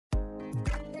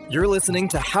You're listening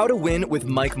to How to Win with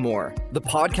Mike Moore, the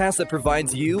podcast that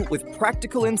provides you with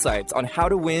practical insights on how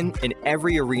to win in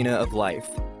every arena of life.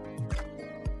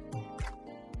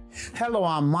 Hello,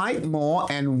 I'm Mike Moore,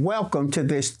 and welcome to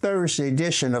this Thursday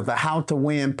edition of the How to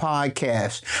Win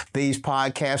podcast. These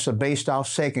podcasts are based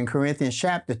off 2 Corinthians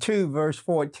chapter 2, verse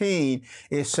 14.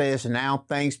 It says, "Now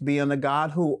thanks be unto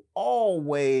God who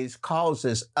always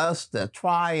causes us to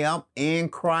triumph in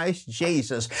Christ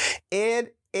Jesus."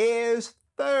 It is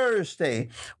Thursday.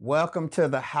 Welcome to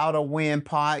the How to Win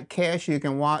podcast. You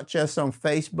can watch us on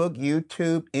Facebook,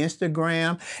 YouTube,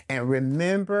 Instagram. And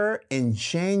remember, in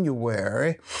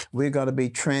January, we're going to be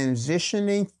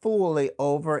transitioning fully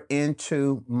over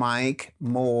into Mike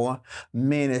Moore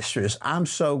Ministries. I'm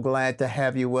so glad to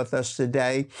have you with us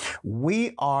today.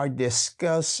 We are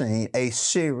discussing a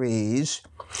series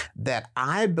that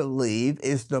I believe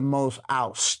is the most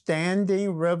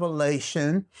outstanding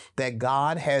revelation that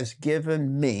God has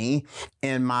given me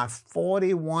in my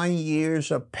 41 years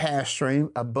of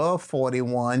pastoring, above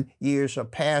 41 years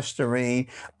of pastoring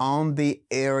on the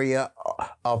area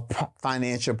of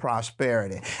financial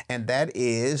prosperity. And that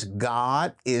is,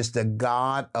 God is the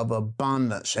God of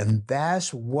abundance. And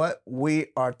that's what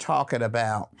we are talking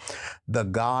about, the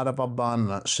God of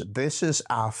abundance. This is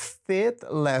our fifth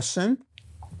lesson.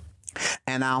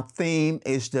 And our theme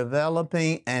is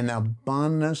developing an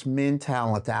abundance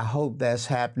mentality. I hope that's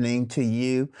happening to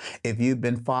you if you've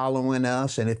been following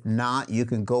us. And if not, you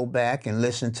can go back and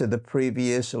listen to the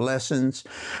previous lessons.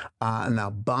 An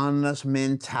abundance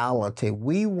mentality.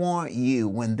 We want you,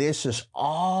 when this is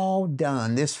all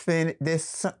done, this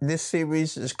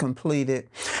series is completed,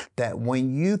 that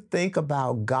when you think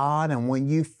about God and when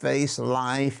you face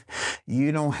life,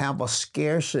 you don't have a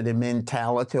scarcity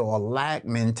mentality or lack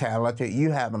mentality.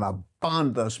 You have an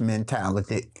abundance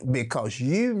mentality because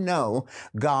you know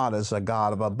God is a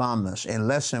God of abundance. In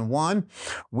lesson 1,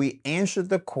 we answered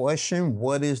the question,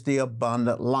 what is the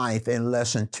abundant life? In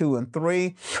lesson 2 and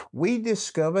 3, we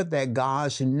discovered that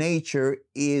God's nature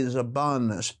is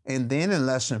abundance. And then in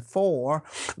lesson 4,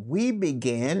 we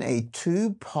began a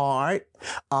 2-part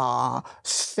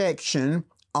section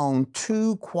on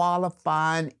two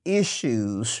qualifying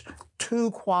issues,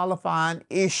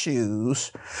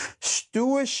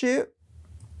 stewardship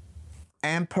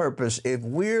and purpose. If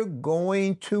we're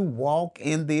going to walk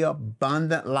in the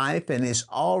abundant life and it's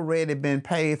already been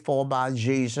paid for by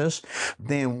Jesus,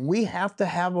 then we have to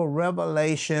have a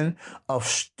revelation of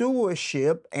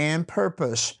stewardship and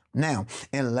purpose. Now,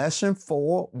 in lesson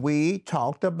 4, we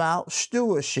talked about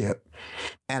stewardship,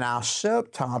 and our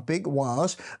subtopic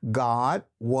was God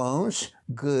wants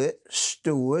good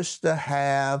stewards to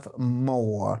have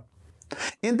more.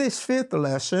 In this fifth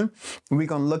lesson, we're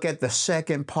going to look at the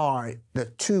second part, the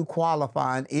two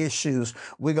qualifying issues.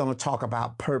 We're going to talk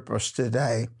about purpose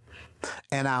today.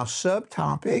 And our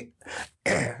subtopic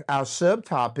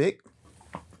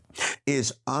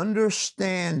is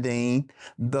understanding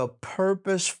the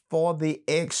purpose for the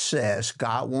excess.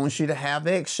 God wants you to have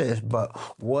excess, but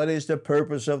what is the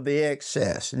purpose of the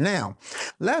excess? Now,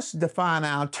 let's define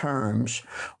our terms.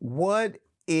 What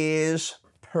is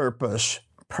purpose?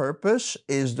 Purpose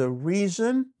is the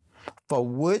reason for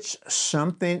which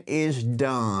something is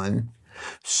done.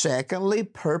 Secondly,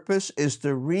 purpose is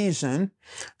the reason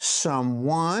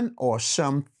someone or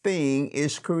something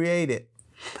is created.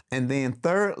 And then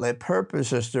thirdly,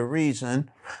 purpose is the reason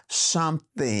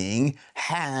something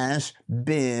has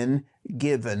been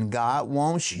given. God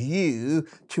wants you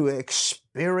to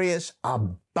experience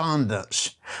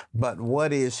abundance. But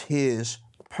what is His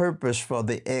purpose for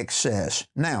the excess?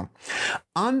 Now,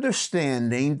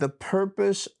 understanding the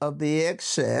purpose of the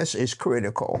excess is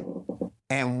critical.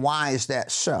 And why is that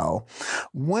so?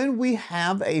 When we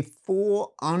have a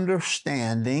full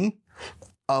understanding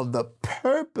of the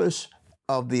purpose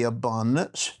of the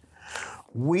abundance,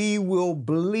 we will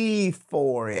believe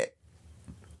for it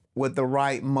with the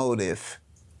right motive.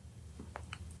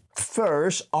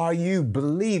 First, are you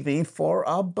believing for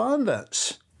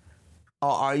abundance?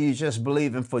 Or are you just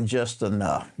believing for just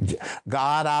enough?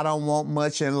 God, I don't want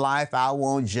much in life. I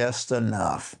want just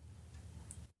enough.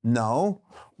 No,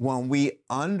 when we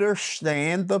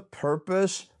understand the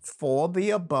purpose for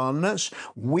the abundance,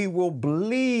 we will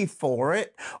believe for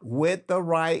it with the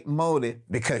right motive,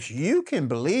 because you can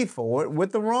believe for it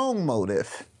with the wrong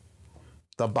motive.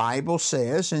 The Bible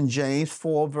says in James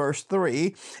 4 verse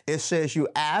 3, it says, you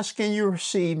ask and you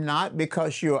receive not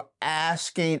because you're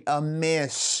asking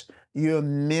amiss. You're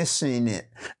missing it,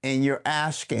 and you're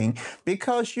asking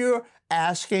because you're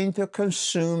asking to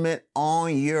consume it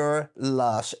on your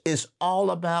lust. It's all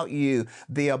about you.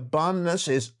 The abundance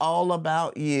is all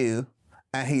about you.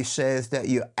 And he says that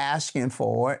you're asking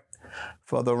for it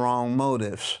for the wrong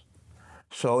motives.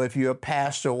 So if you're a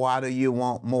pastor, why do you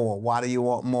want more? Why do you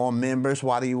want more members?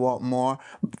 Why do you want more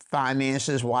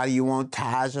finances? Why do you want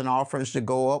tithes and offerings to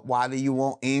go up? Why do you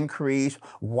want increase?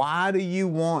 Why do you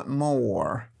want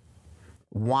more?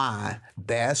 Why?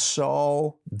 That's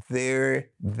so very,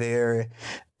 very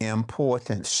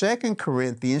important. 2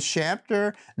 Corinthians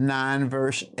chapter 9,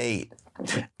 verse 8.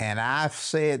 And I've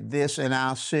said this in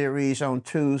our series on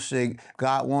Tuesday,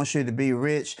 God wants you to be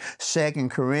rich. 2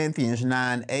 Corinthians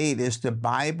 9:8 is the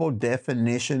Bible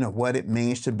definition of what it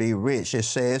means to be rich. It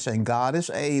says, and God is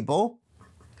able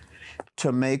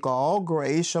to make all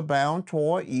grace abound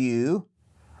toward you,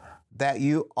 that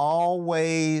you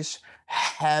always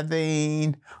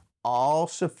having all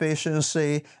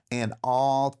sufficiency in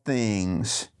all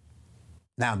things.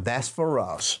 Now, that's for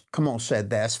us. Come on, say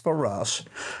that's for us.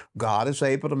 God is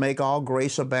able to make all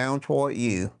grace abound toward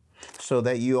you, so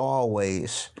that you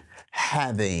always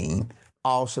having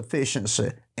all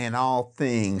sufficiency in all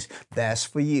things. That's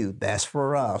for you. That's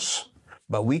for us.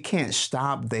 But we can't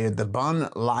stop there. The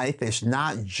abundant life is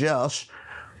not just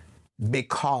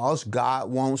because God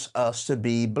wants us to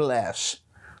be blessed.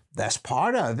 That's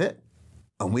part of it.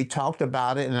 And we talked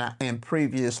about it in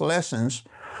previous lessons.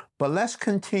 But let's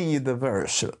continue the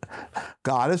verse.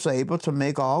 God is able to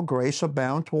make all grace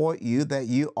abound toward you, that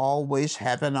you always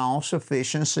having all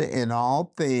sufficiency in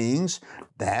all things.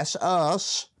 That's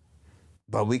us.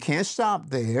 But we can't stop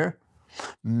there.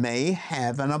 May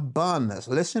have an abundance.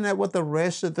 Listen at what the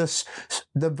rest of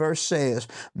the verse says.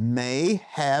 May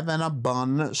have an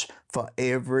abundance for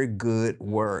every good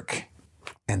work.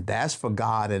 And that's for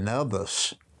God and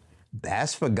others.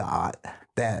 That's for God,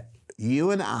 that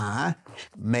you and I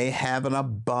may have an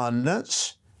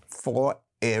abundance for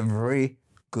every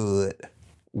good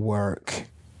work.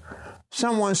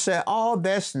 Someone said, oh,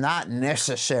 that's not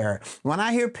necessary. When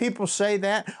I hear people say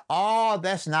that, oh,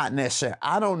 that's not necessary.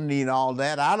 I don't need all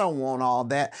that. I don't want all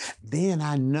that. Then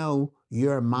I know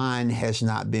your mind has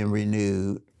not been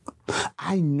renewed.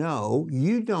 I know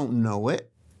you don't know it.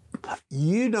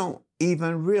 You don't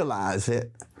even realize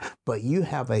it, but you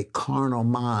have a carnal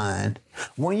mind.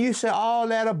 When you say all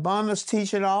that abundance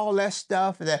teaching, all that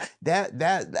stuff,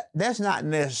 that's not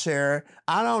necessary.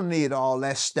 I don't need all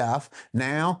that stuff.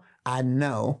 Now, I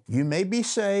know you may be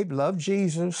saved, love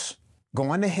Jesus,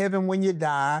 going to heaven when you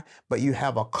die, but you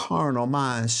have a carnal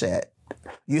mindset.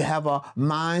 You have a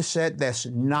mindset that's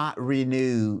not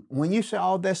renewed. When you say,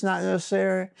 oh, that's not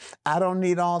necessary, I don't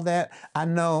need all that, I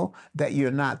know that you're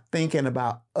not thinking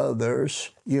about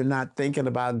others. You're not thinking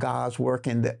about God's work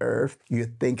in the earth.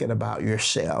 You're thinking about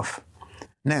yourself.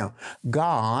 Now,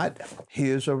 God,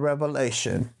 here's a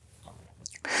revelation.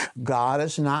 God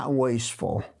is not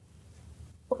wasteful.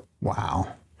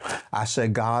 Wow. I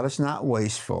said God is not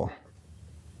wasteful.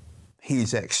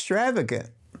 He's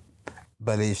extravagant,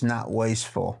 but he's not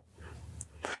wasteful.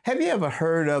 Have you ever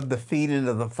heard of the feeding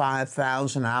of the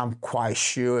 5,000? I'm quite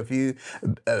sure if you've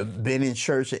been in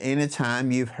church at any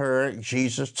time, you've heard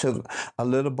Jesus took a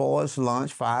little boy's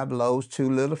lunch, 5 loaves,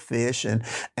 2 little fish,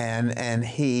 and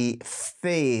he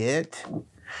fed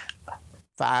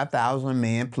 5,000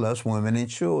 men plus women and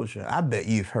children. I bet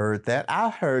you've heard that.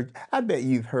 I bet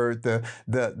you've heard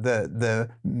the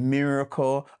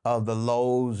miracle of the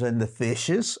loaves and the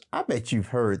fishes. I bet you've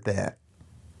heard that.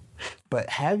 But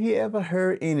have you ever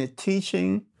heard any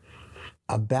teaching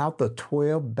about the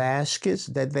 12 baskets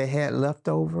that they had left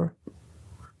over?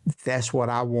 That's what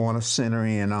I want to center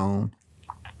in on.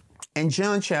 In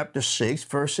John chapter 6,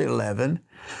 verse 11,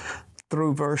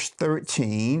 through verse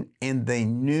 13 in the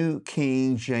New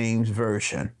King James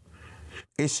Version.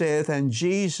 It says, and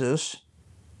Jesus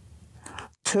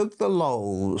took the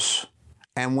loaves,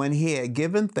 and when he had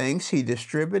given thanks, he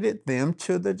distributed them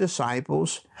to the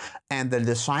disciples, and the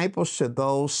disciples to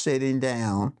those sitting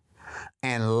down.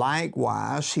 And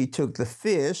likewise, he took the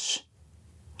fish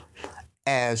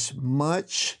as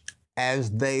much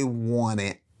as they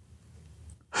wanted.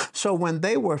 So when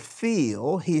they were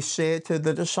filled, he said to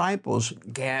the disciples,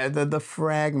 gather the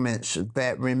fragments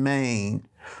that remain,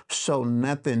 so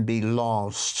nothing be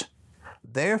lost.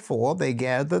 Therefore, they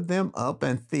gathered them up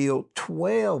and filled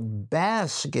 12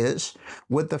 baskets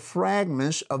with the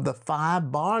fragments of the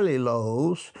 5 barley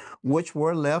loaves, which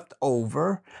were left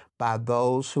over by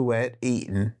those who had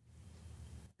eaten.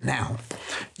 Now,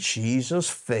 Jesus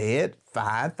fed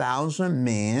 5,000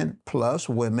 men plus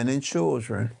women and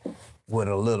children with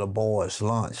a little boy's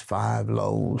lunch, 5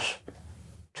 loaves,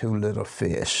 2 little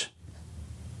fish.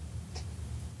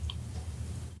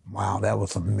 Wow, that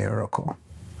was a miracle.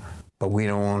 But we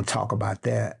don't want to talk about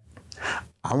that.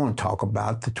 I want to talk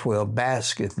about the 12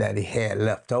 baskets that he had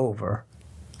left over.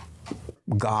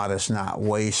 God is not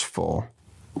wasteful.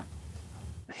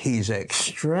 He's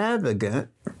extravagant,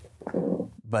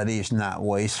 but he's not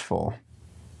wasteful.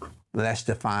 Let's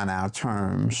define our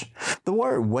terms. The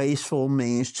word wasteful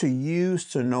means to use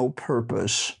to no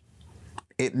purpose.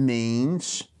 It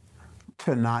means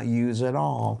to not use at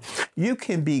all. You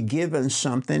can be given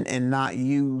something and not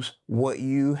use what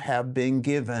you have been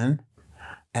given,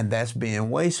 and that's being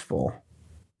wasteful,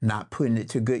 not putting it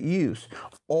to good use.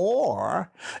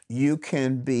 Or you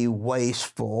can be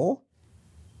wasteful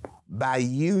by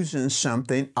using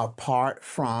something apart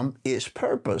from its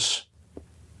purpose.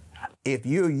 If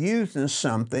you're using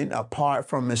something apart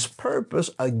from its purpose,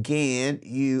 again,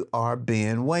 you are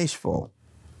being wasteful.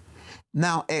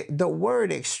 Now, the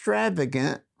word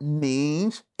extravagant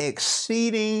means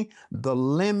exceeding the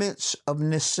limits of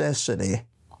necessity,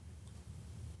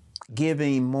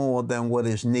 giving more than what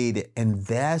is needed. And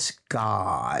that's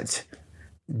God.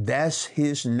 That's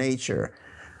his nature.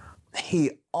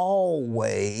 He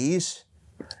always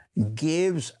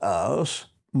gives us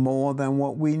more than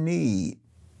what we need.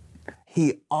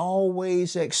 He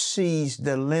always exceeds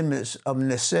the limits of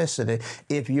necessity.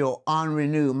 If your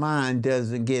unrenewed mind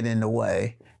doesn't get in the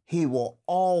way, he will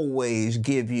always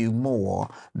give you more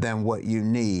than what you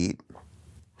need.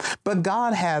 But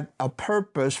God had a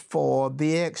purpose for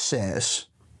the excess.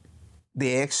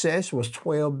 The excess was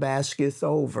 12 baskets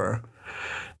over.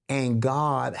 And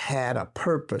God had a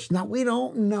purpose. Now, we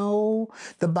don't know.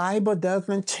 The Bible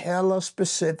doesn't tell us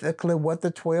specifically what the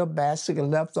 12 baskets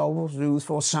leftovers used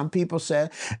for. Some people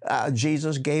said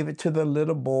Jesus gave it to the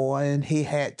little boy and he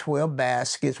had 12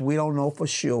 baskets. We don't know for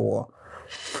sure.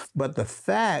 But the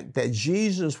fact that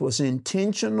Jesus was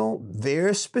intentional,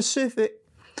 very specific,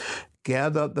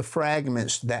 gather up the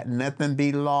fragments that nothing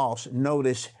be lost.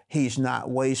 Notice he's not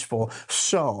wasteful.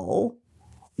 So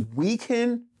we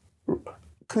can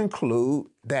conclude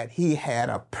that he had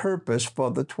a purpose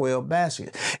for the 12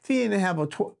 baskets. If he didn't have a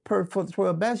purpose for the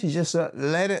 12 baskets, just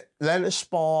let it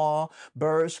spoil,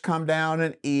 birds come down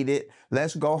and eat it,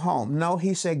 let's go home. No,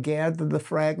 he said gather the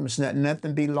fragments, that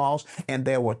nothing be lost, and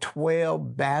there were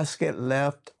 12 baskets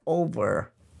left over.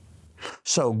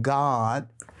 So God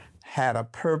had a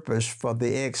purpose for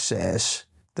the excess,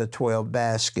 the 12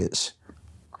 baskets.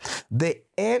 The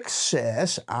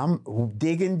excess, I'm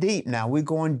digging deep now. We're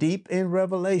going deep in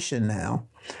Revelation now.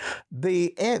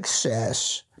 The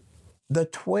excess, the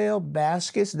 12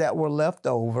 baskets that were left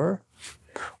over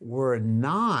were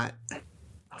not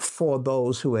for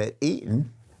those who had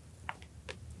eaten.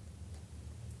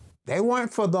 They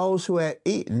weren't for those who had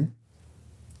eaten.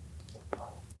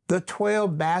 The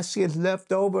 12 baskets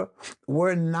left over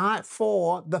were not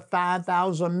for the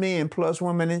 5,000 men plus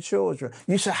women and children.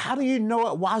 You say, how do you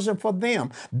know it wasn't for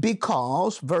them?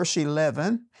 Because verse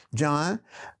 11, John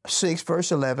 6,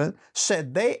 verse 11,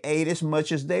 said they ate as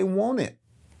much as they wanted.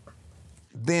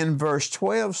 Then verse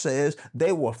 12 says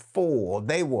they were full,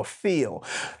 they were filled.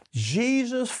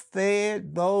 Jesus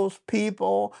fed those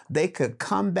people. They could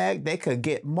come back, they could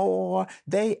get more.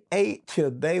 They ate till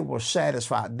they were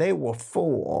satisfied. They were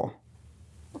full.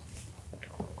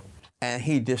 And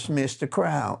he dismissed the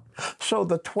crowd. So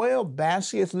the 12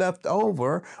 baskets left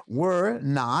over were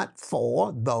not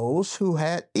for those who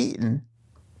had eaten.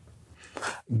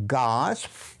 God's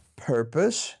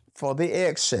purpose for the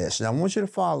excess. Now, I want you to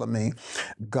follow me.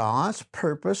 God's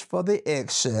purpose for the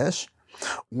excess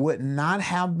would not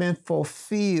have been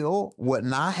fulfilled, would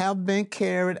not have been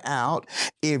carried out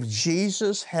if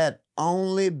Jesus had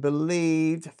only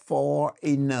believed for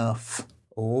enough.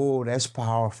 Oh, that's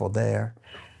powerful there.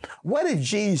 What if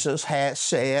Jesus had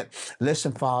said,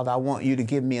 listen, Father, I want you to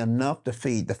give me enough to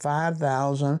feed the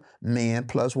 5,000 men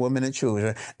plus women and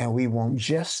children, and we want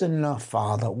just enough,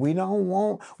 Father. We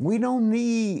don't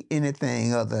need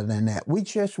anything other than that. We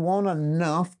just want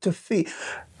enough to feed.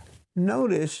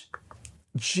 Notice,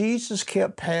 Jesus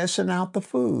kept passing out the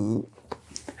food.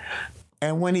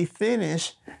 And when he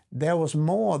finished, there was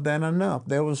more than enough.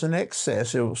 There was an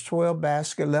excess. It was 12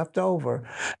 baskets left over.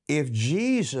 If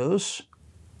Jesus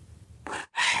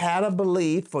had a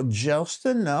belief for just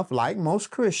enough, like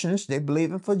most Christians, they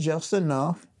believe in for just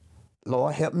enough.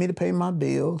 Lord, help me to pay my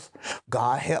bills.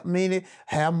 God, help me to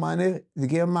have money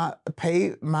to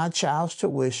pay my child's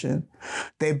tuition.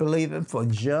 They believe in for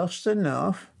just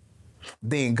enough.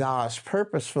 Then God's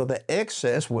purpose for the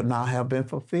excess would not have been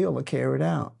fulfilled or carried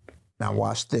out. Now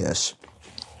watch this.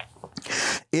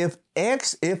 If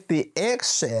the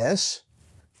excess,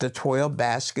 the 12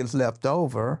 baskets left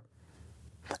over,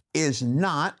 is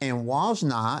not and was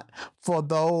not for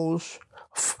those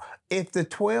If the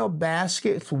 12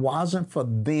 baskets wasn't for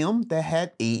them that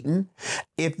had eaten,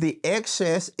 if the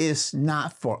excess is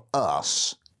not for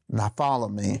us, now follow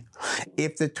me.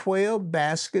 If the 12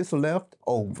 baskets left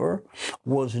over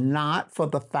was not for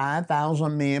the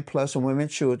 5,000 men plus women and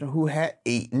children who had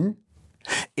eaten,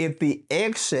 if the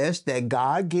excess that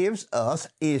God gives us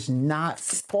is not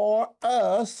for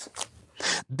us,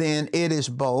 then it is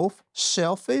both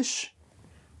selfish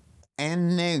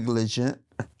and negligent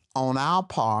on our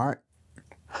part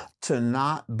to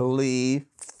not believe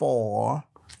for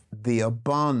the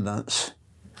abundance,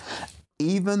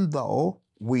 even though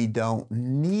we don't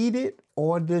need it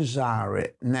or desire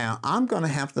it. Now, I'm going to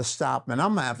have to stop and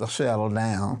I'm going to have to settle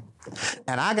down.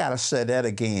 And I got to say that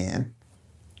again.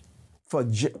 For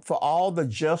all the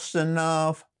just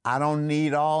enough, I don't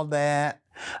need all that.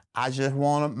 I just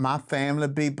want my family to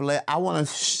be blessed. I want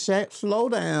to slow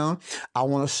down. I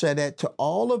want to say that to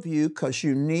all of you because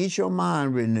you need your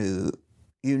mind renewed.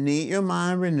 You need your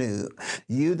mind renewed.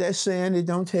 You that saying it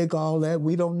don't take all that.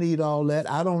 We don't need all that.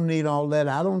 I don't need all that.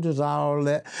 I don't desire all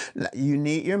that. You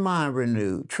need your mind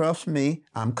renewed. Trust me,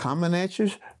 I'm coming at you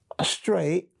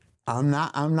straight. I'm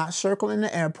not circling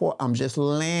the airport. I'm just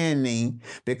landing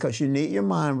because you need your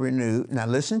mind renewed. Now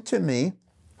listen to me.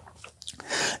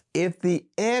 If the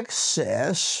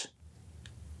excess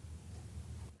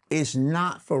is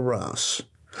not for us,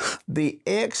 the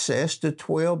excess, the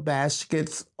 12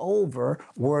 baskets over,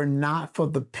 were not for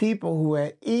the people who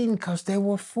had eaten because they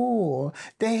were full.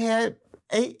 They had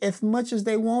ate as much as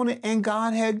they wanted and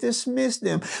God had dismissed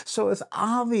them. So it's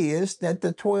obvious that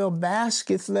the 12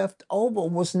 baskets left over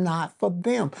was not for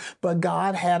them. But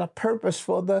God had a purpose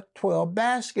for the 12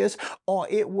 baskets, or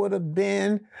it would have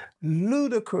been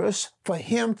ludicrous for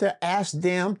him to ask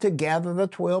them to gather the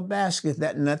 12 baskets,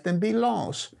 that nothing be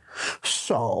lost.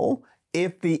 So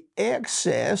if the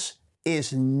excess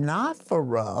is not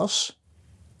for us,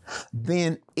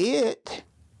 then it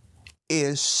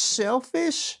is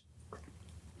selfish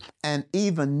and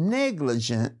even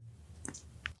negligent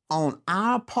on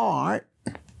our part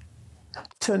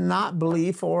to not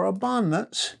believe for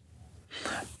abundance,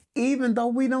 even though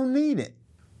we don't need it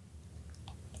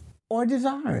or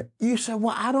desire it. You say,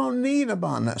 well, I don't need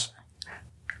abundance.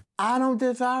 I don't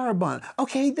desire abundance.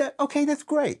 Okay, that's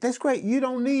great. That's great. You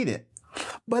don't need it.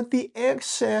 But the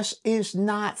excess is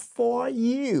not for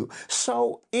you.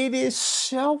 So it is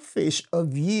selfish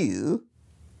of you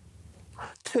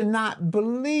to not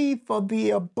believe for the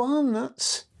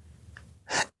abundance.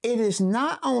 It is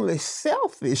not only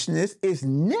selfishness, it's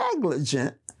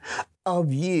negligent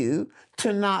of you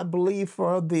to not believe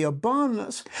for the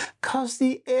abundance because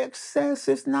the excess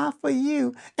is not for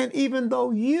you. And even though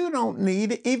you don't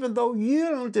need it, even though you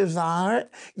don't desire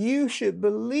it, you should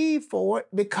believe for it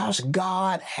because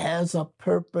God has a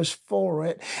purpose for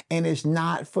it and it's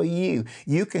not for you.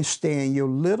 You can stay in your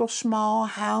little small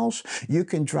house. You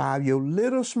can drive your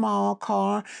little small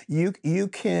car. You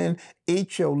can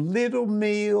eat your little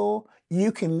meal.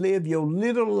 You can live your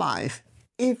little life.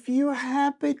 If you're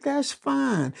happy, that's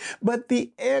fine. But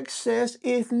the excess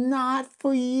is not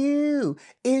for you.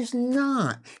 It's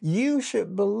not. You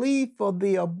should believe for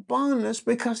the abundance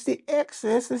because the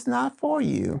excess is not for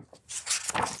you.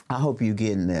 I hope you're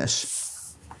getting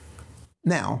this.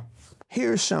 Now,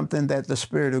 here's something that the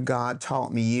Spirit of God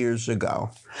taught me years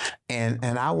ago. And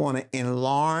I want to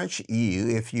enlarge you.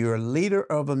 If you're a leader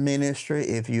of a ministry,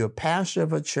 if you're a pastor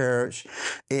of a church,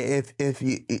 if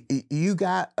you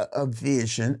got a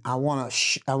vision, I want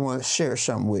to share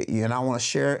something with you. And I want to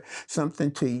share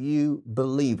something to you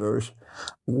believers.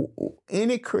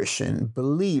 Any Christian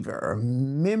believer,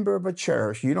 member of a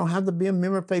church, you don't have to be a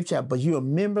member of Faith Chapel, but you're a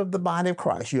member of the body of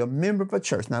Christ. You're a member of a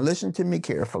church. Now listen to me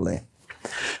carefully.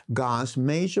 God's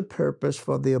major purpose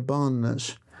for the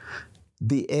abundance,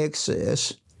 the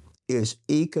excess, is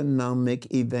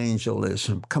economic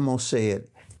evangelism. Come on, say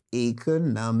it.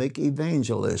 Economic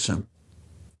evangelism.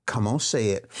 Come on, say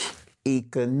it.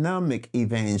 Economic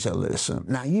evangelism.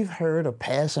 Now, you've heard of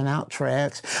passing out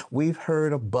tracts. We've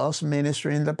heard of bus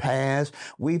ministry in the past.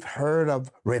 We've heard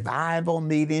of revival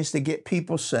meetings to get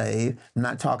people saved. I'm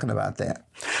not talking about that.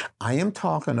 I am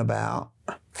talking about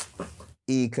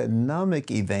economic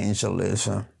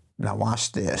evangelism. Now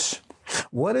watch this.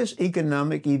 What is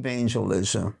economic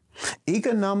evangelism?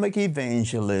 Economic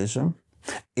evangelism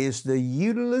is the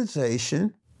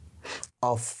utilization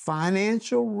of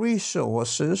financial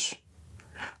resources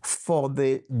for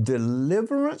the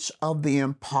deliverance of the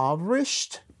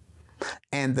impoverished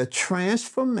and the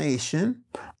transformation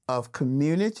of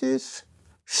communities,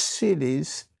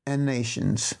 cities, and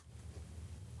nations.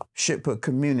 Should put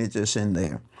communities in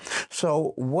there.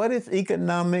 So what is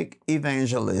economic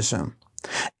evangelism?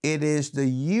 It is the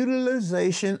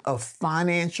utilization of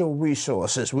financial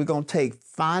resources. We're going to take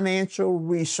financial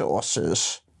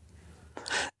resources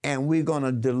and we're going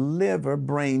to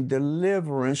bring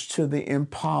deliverance to the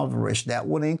impoverished. That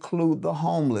would include the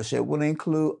homeless. It would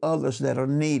include others that are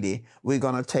needy. We're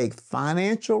going to take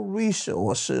financial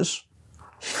resources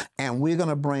and we're going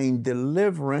to bring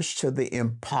deliverance to the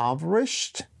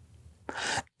impoverished.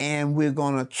 And we're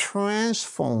going to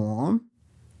transform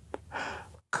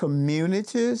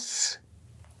communities,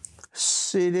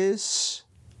 cities,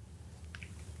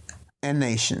 and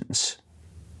nations.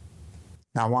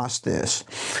 Now watch this.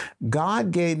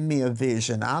 God gave me a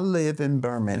vision. I live in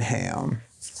Birmingham,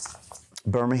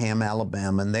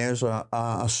 Alabama, and there's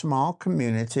a small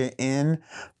community in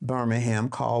Birmingham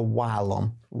called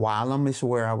Wylam. Wylam is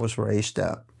where I was raised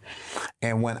up.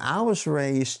 And when I was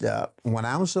raised up, when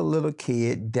I was a little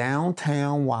kid,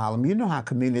 downtown Wylam, you know how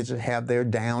communities have their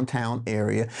downtown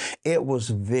area. It was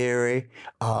very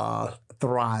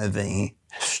thriving.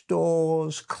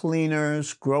 Stores,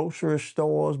 cleaners, grocery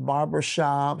stores,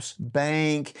 barbershops,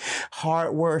 bank,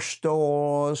 hardware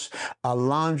stores,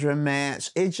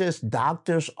 laundromats. It just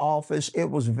doctor's office. It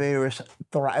was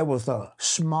it was a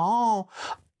small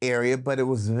area, but it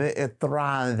was very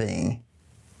thriving.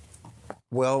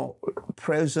 Well,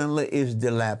 presently it's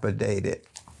dilapidated.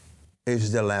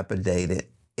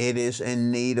 It is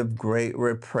in need of great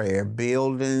repair.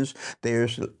 Buildings,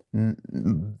 there's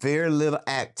very little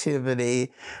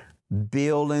activity.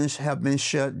 Buildings have been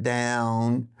shut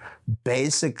down,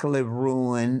 basically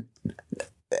ruined,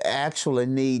 actually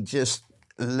need just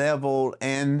leveled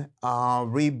and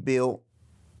rebuilt.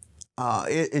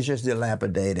 It's just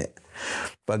dilapidated.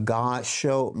 But God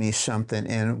showed me something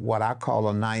in what I call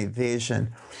a night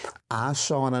vision. I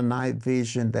saw in a night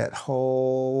vision that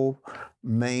whole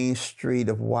main street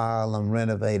of Wylam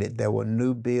renovated. There were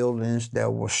new buildings,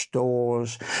 there were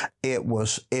stores. It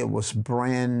was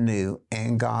brand new,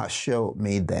 and God showed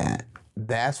me that.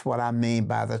 That's what I mean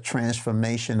by the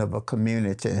transformation of a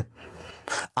community.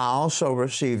 I also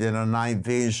received in a night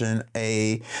vision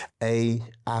I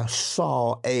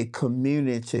saw a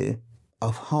community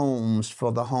of homes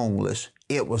for the homeless.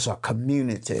 It was a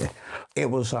community. It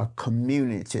was a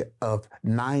community of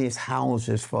nice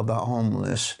houses for the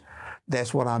homeless.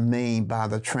 That's what I mean by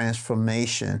the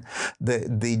transformation,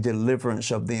 the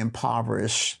deliverance of the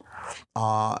impoverished.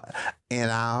 In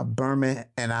our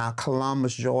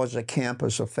Columbus, Georgia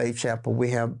campus of Faith Chapel, we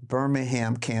have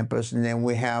Birmingham campus, and then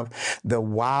we have the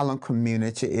Wylam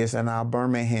community is in our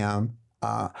Birmingham,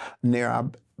 near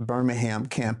our Birmingham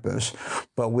campus.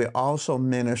 But we're also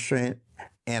ministering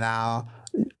in our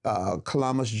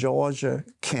Columbus, Georgia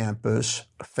campus,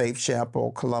 Faith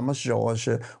Chapel, Columbus,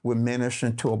 Georgia. We're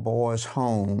ministering to a boys'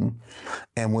 home,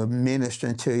 and we're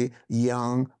ministering to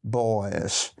young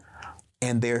boys.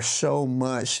 And there's so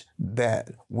much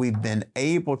that we've been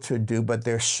able to do, but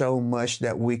there's so much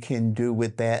that we can do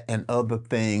with that and other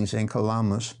things in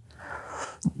Columbus.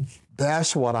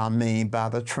 That's what I mean by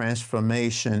the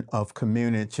transformation of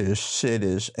communities,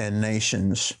 cities, and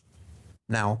nations.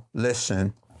 Now,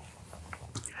 listen.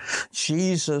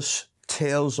 Jesus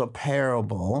tells a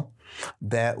parable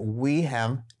that we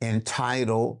have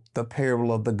entitled the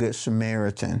parable of the Good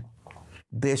Samaritan.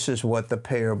 This is what the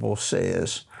parable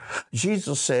says.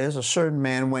 Jesus says a certain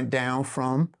man went down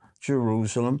from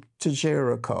Jerusalem to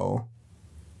Jericho,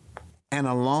 and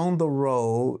along the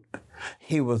road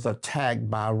he was attacked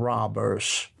by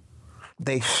robbers.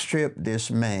 They stripped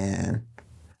this man.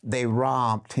 They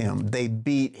robbed him. They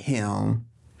beat him.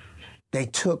 They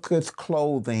took his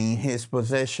clothing, his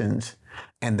possessions,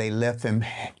 and they left him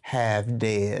half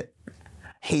dead.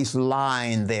 He's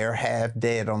lying there half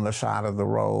dead on the side of the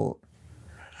road.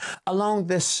 Along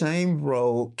this same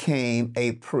road came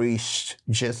a priest,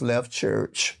 just left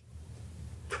church.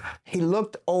 He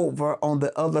looked over on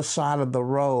the other side of the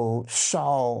road,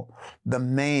 saw the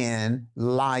man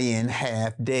lying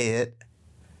half dead,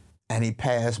 and he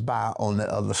passed by on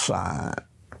the other side.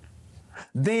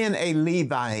 Then a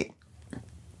Levite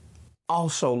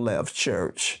also left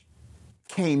church,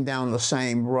 came down the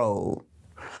same road,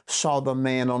 saw the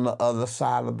man on the other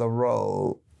side of the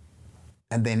road,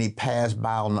 and then he passed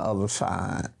by on the other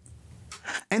side.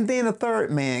 And then a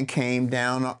third man came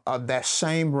down that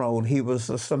same road. He was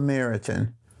a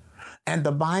Samaritan. And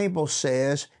the Bible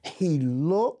says he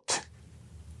looked,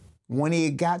 when he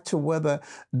got to where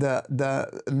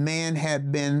the man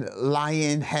had been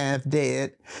lying half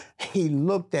dead, he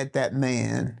looked at that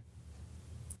man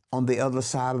on the other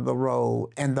side of the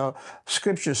road. And the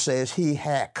scripture says he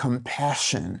had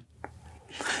compassion.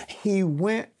 He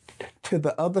went to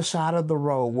the other side of the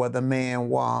road where the man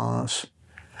was,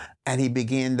 and he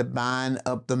began to bind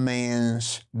up the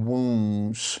man's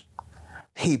wounds.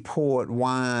 He poured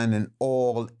wine and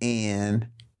oil in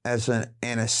as an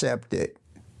antiseptic.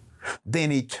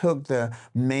 Then he took the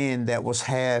man that was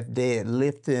half dead,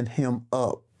 lifted him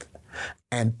up,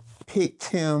 and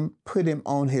put him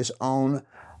on his own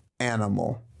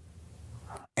animal.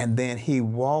 And then he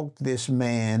walked this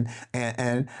man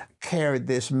and carried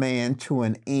this man to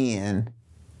an inn.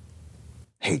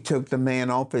 He took the man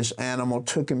off his animal,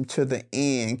 took him to the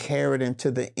inn, carried him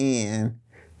to the inn,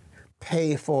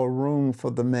 paid for a room for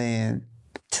the man,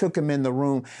 took him in the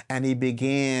room, and he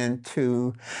began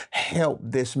to help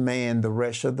this man the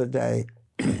rest of the day.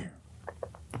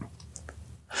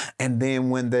 And then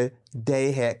when the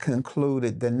day had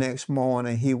concluded, the next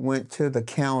morning, he went to the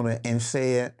counter and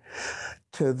said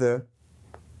to the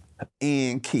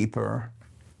innkeeper,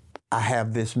 I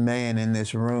have this man in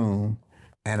this room,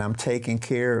 and I'm taking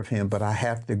care of him, but I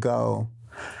have to go.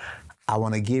 I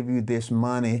want to give you this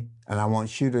money, and I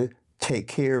want you to take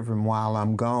care of him while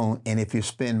I'm gone. And if you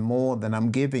spend more than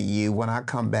I'm giving you, when I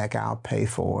come back, I'll pay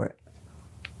for it.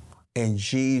 And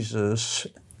Jesus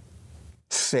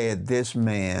said this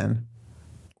man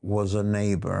was a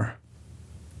neighbor.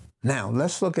 Now,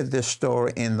 let's look at this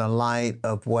story in the light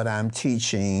of what I'm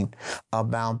teaching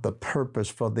about the purpose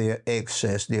for the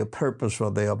excess, the purpose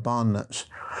for the abundance.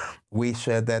 We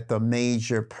said that the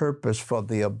major purpose for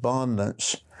the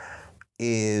abundance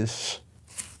is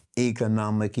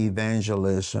economic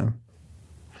evangelism.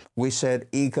 We said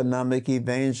economic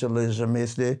evangelism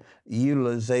is the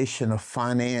utilization of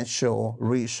financial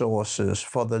resources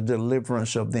for the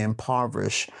deliverance of the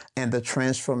impoverished and the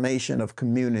transformation of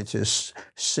communities,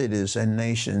 cities, and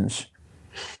nations.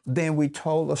 Then we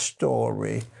told a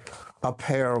story, a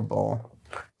parable.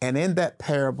 And in that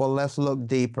parable, let's look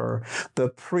deeper. The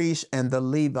priest and the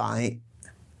Levite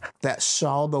that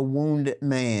saw the wounded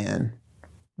man,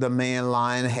 the man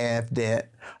lying half dead,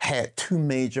 had two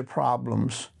major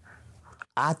problems.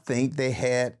 I think they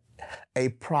had a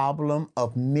problem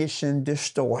of mission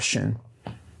distortion.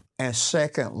 And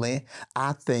secondly,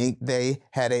 I think they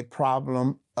had a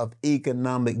problem of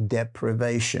economic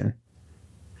deprivation.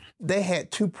 They had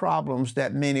two problems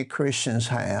that many Christians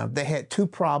have. They had two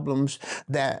problems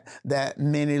that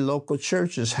many local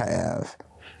churches have.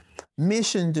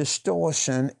 Mission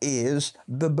distortion is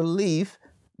the belief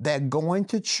that going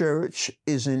to church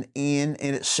is an end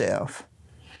in itself.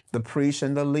 The priest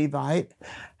and the Levite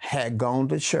had gone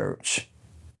to church.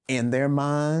 In their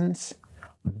minds,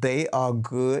 they are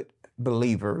good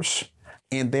believers.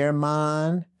 In their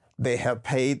mind, they have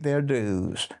paid their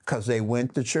dues because they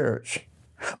went to church.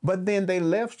 But then they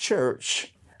left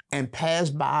church and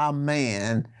passed by a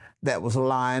man that was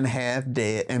lying half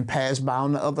dead and passed by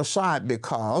on the other side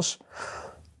because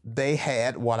they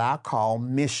had what I call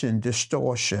mission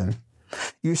distortion.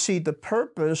 You see, the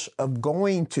purpose of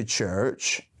going to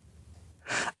church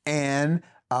and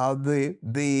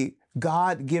the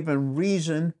God-given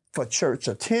reason for church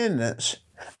attendance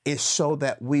is so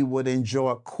that we would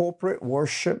enjoy corporate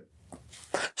worship,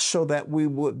 so that we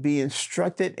would be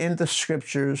instructed in the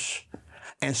scriptures,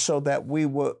 and so that we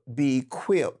would be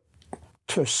equipped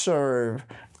to serve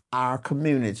our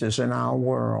communities and our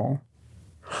world.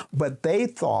 But they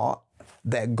thought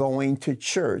that going to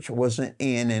church was an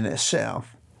end in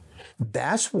itself.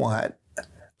 That's what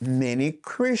many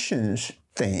Christians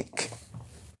think.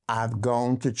 I've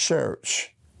gone to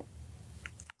church.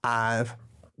 I've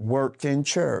worked in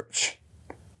church.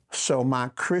 So my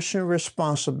Christian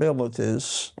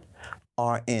responsibilities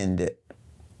are ended.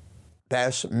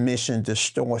 That's mission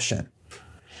distortion,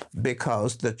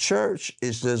 because the church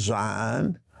is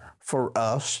designed for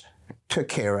us to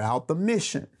carry out the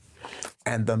mission.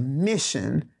 And the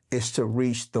mission is to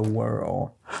reach the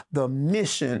world. The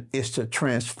mission is to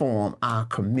transform our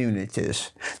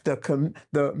communities.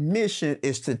 The mission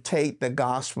is to take the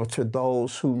gospel to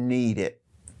those who need it.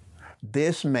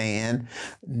 This man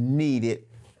needed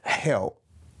help.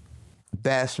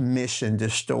 That's mission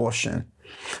distortion.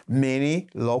 Many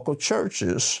local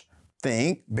churches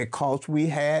think because we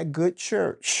had good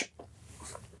church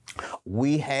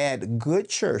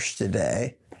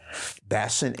today,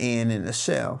 that's an end in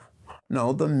itself.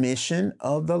 No, the mission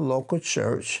of the local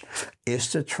church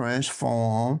is to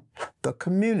transform the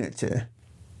community.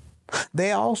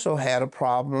 They also had a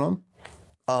problem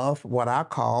of what I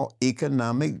call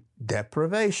economic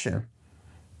deprivation.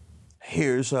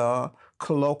 Here's a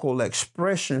colloquial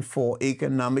expression for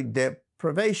economic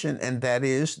deprivation, and that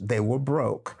is they were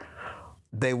broke.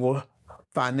 They were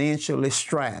financially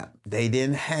strapped. They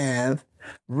didn't have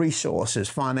resources,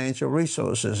 financial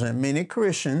resources. And many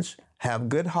Christians have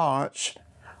good hearts,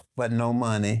 but no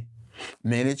money.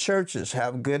 Many churches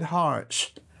have good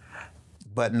hearts,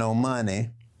 but no money.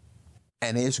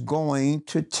 And it's going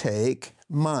to take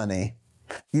money.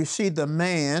 You see, the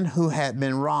man who had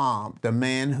been robbed, the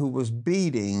man who was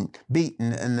beaten,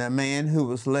 and the man who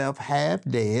was left half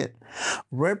dead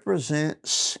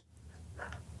represents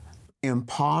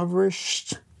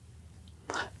impoverished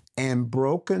and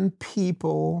broken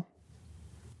people,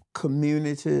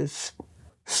 communities,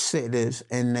 cities,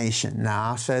 and nations. Now,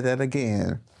 I'll say that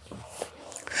again.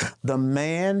 The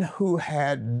man who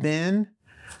had been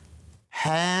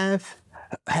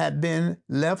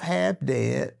left half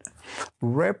dead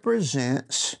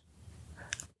represents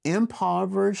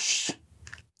impoverished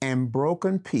and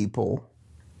broken people,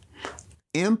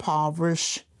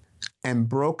 impoverished and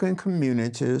broken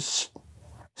communities,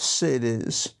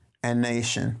 cities, and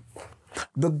nation.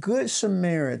 The Good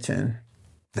Samaritan,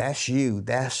 that's you,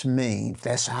 that's me,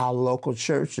 that's our local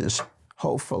churches,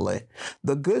 hopefully.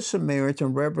 The Good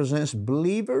Samaritan represents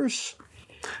believers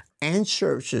and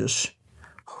churches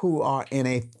who are in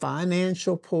a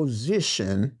financial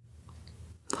position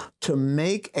to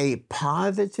make a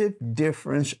positive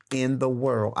difference in the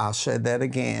world. I'll say that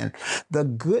again. The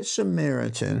Good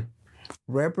Samaritan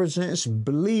represents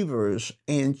believers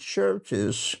in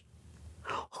churches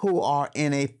who are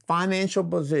in a financial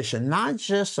position, not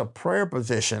just a prayer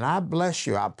position. I bless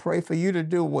you. I pray for you to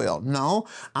do well. No,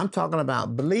 I'm talking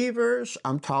about believers.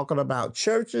 I'm talking about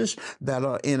churches that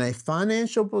are in a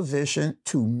financial position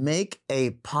to make a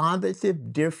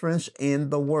positive difference in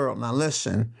the world. Now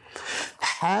listen,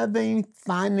 having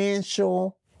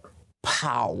financial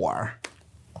power,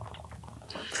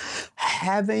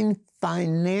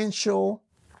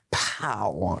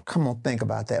 come on, think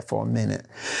about that for a minute.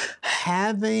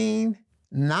 Having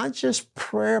not just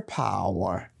prayer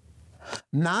power,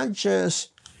 not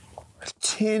just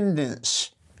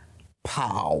attendance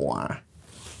power,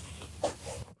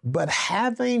 but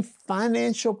having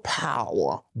financial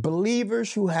power,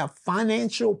 believers who have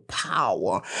financial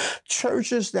power,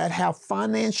 churches that have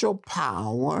financial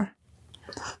power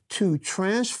to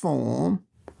transform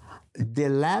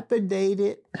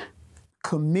dilapidated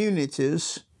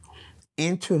communities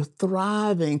into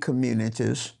thriving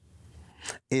communities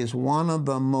is one of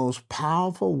the most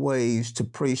powerful ways to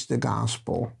preach the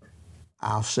gospel.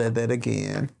 I'll say that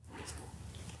again.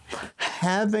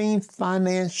 Having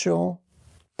financial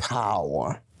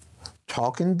power,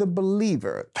 talking the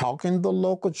believer, talking the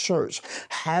local church,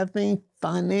 having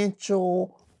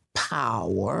financial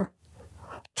power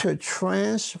to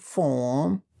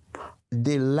transform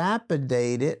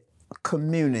dilapidated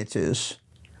communities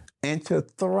into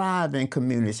thriving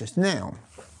communities. Now,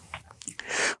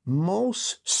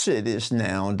 most cities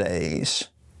nowadays,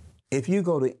 if you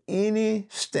go to any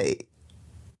state,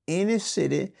 any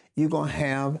city, you're going to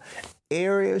have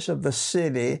areas of the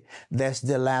city that's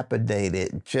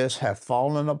dilapidated, just have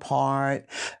fallen apart,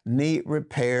 need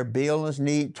repair, buildings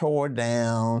need tore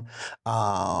down,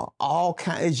 all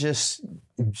kinds,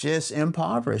 just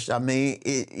impoverished. I mean,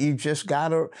 you just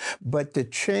gotta, but to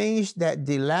change that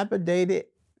dilapidated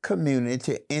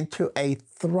community into a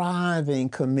thriving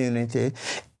community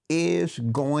is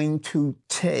going to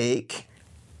take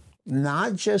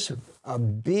not just a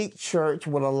big church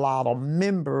with a lot of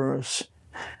members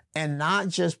and not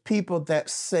just people that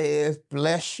says,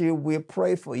 bless you, we'll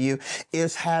pray for you.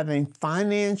 It's having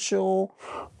financial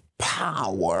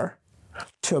power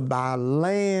to buy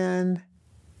land,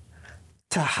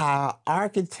 to hire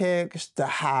architects, to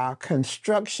hire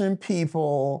construction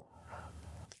people,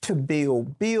 to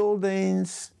build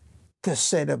buildings, to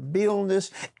set up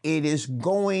buildings. It is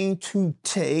going to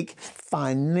take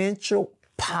financial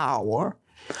power.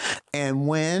 And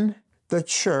when the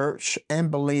church and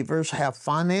believers have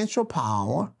financial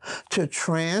power to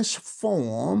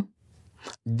transform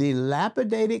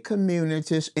dilapidated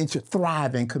communities into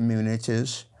thriving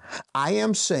communities, I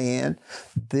am saying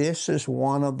this is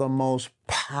one of the most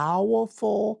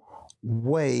powerful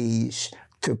ways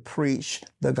to preach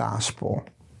the gospel.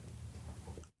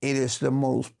 It is the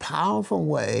most powerful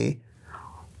way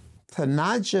to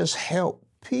not just help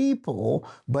people,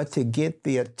 but to get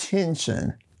the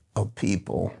attention of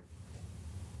people.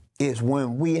 Is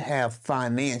when we have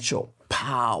financial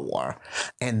power.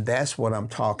 And that's what I'm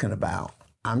talking about.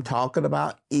 I'm talking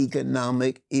about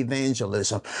economic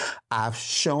evangelism. I've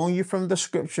shown you from the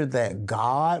scripture that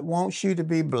God wants you to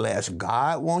be blessed.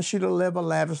 God wants you to live a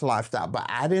lavish lifestyle. But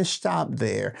I didn't stop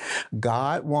there.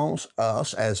 God wants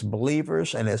us as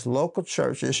believers and as local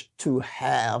churches to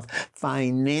have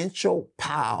financial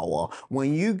power.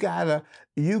 When you gotta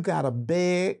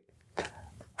beg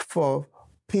for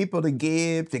people to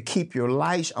give to keep your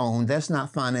lights on, that's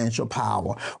not financial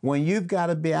power. When you've got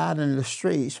to be out in the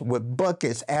streets with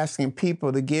buckets asking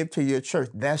people to give to your church,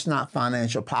 that's not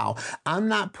financial power. I'm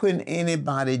not putting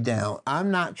anybody down.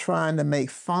 I'm not trying to make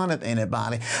fun of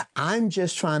anybody. I'm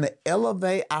just trying to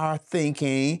elevate our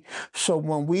thinking so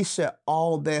when we say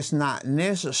all that's not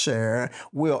necessary,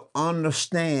 we'll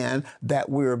understand that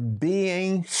we're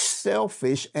being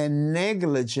selfish and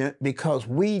negligent because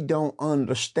we don't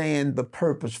understand the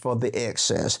purpose for the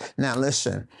excess. Now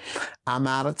listen, I'm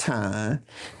out of time,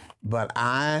 but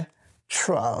I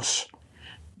trust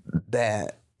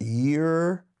that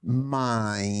your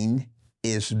mind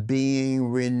is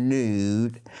being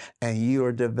renewed and you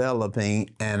are developing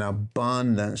an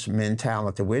abundance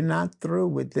mentality. We're not through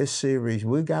with this series.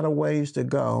 We've got a ways to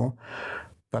go.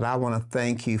 But I want to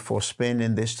thank you for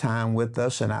spending this time with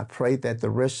us, and I pray that the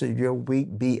rest of your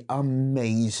week be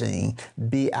amazing,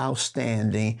 be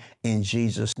outstanding in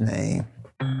Jesus' name.